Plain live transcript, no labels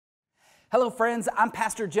Hello friends, I'm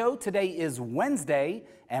Pastor Joe. Today is Wednesday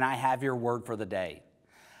and I have your word for the day.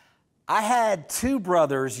 I had two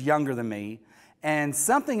brothers younger than me, and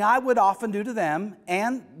something I would often do to them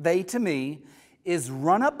and they to me is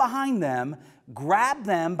run up behind them, grab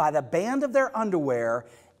them by the band of their underwear,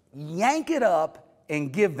 yank it up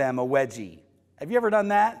and give them a wedgie. Have you ever done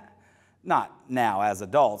that? Not now as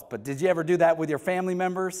adults, but did you ever do that with your family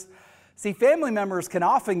members? See, family members can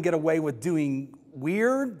often get away with doing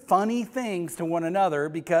weird, funny things to one another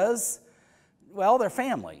because, well, they're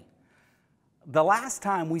family. The last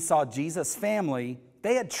time we saw Jesus' family,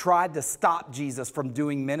 they had tried to stop Jesus from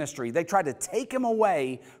doing ministry. They tried to take him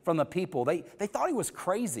away from the people. They thought he was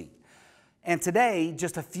crazy. And today,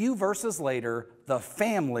 just a few verses later, the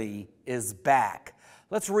family is back.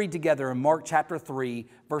 Let's read together in Mark chapter 3,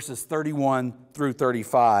 verses 31 through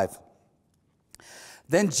 35.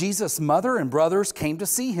 Then Jesus' mother and brothers came to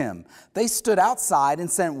see him. They stood outside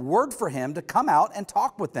and sent word for him to come out and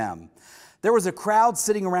talk with them. There was a crowd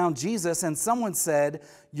sitting around Jesus, and someone said,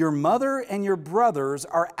 "Your mother and your brothers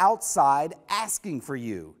are outside asking for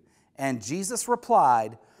you." And Jesus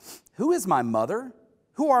replied, "Who is my mother?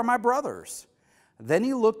 Who are my brothers?" Then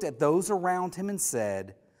he looked at those around him and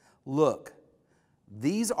said, "Look,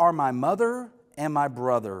 these are my mother and my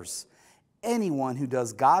brothers. Anyone who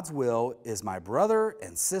does God's will is my brother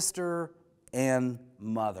and sister and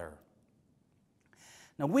mother."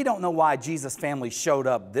 Now, we don't know why Jesus' family showed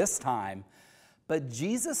up this time, but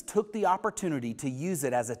Jesus took the opportunity to use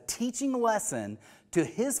it as a teaching lesson to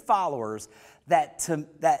his followers that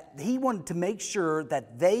he wanted to make sure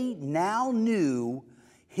that they now knew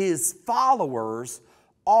his followers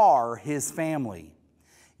are his family.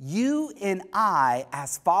 You and I,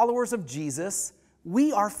 as followers of Jesus,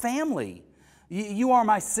 we are family. You are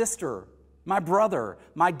my sister, my brother,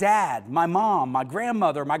 my dad, my mom, my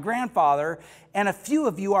grandmother, my grandfather, and a few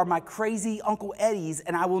of you are my crazy Uncle Eddies,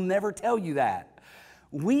 and I will never tell you that.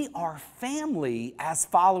 We are family as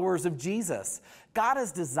followers of Jesus. God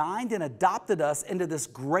has designed and adopted us into this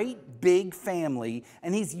great big family,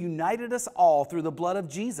 and he's united us all through the blood of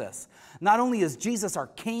Jesus. Not only is Jesus our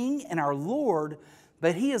King and our Lord,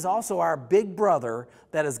 but he is also our big brother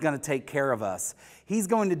that is going to take care of us. He's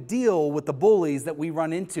going to deal with the bullies that we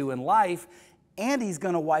run into in life, and he's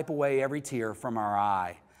going to wipe away every tear from our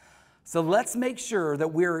eye. So let's make sure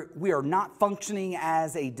that we are not functioning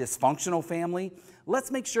as a dysfunctional family. Let's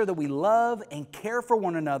make sure that we love and care for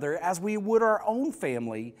one another as we would our own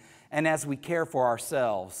family and as we care for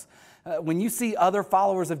ourselves. When you see other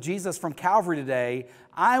followers of Jesus from Calvary today,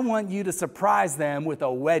 I want you to surprise them with a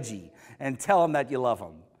wedgie and tell them that you love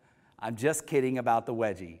them. I'm just kidding about the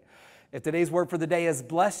wedgie. If today's word for the day has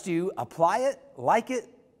blessed you, apply it, like it,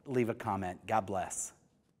 leave a comment. God bless.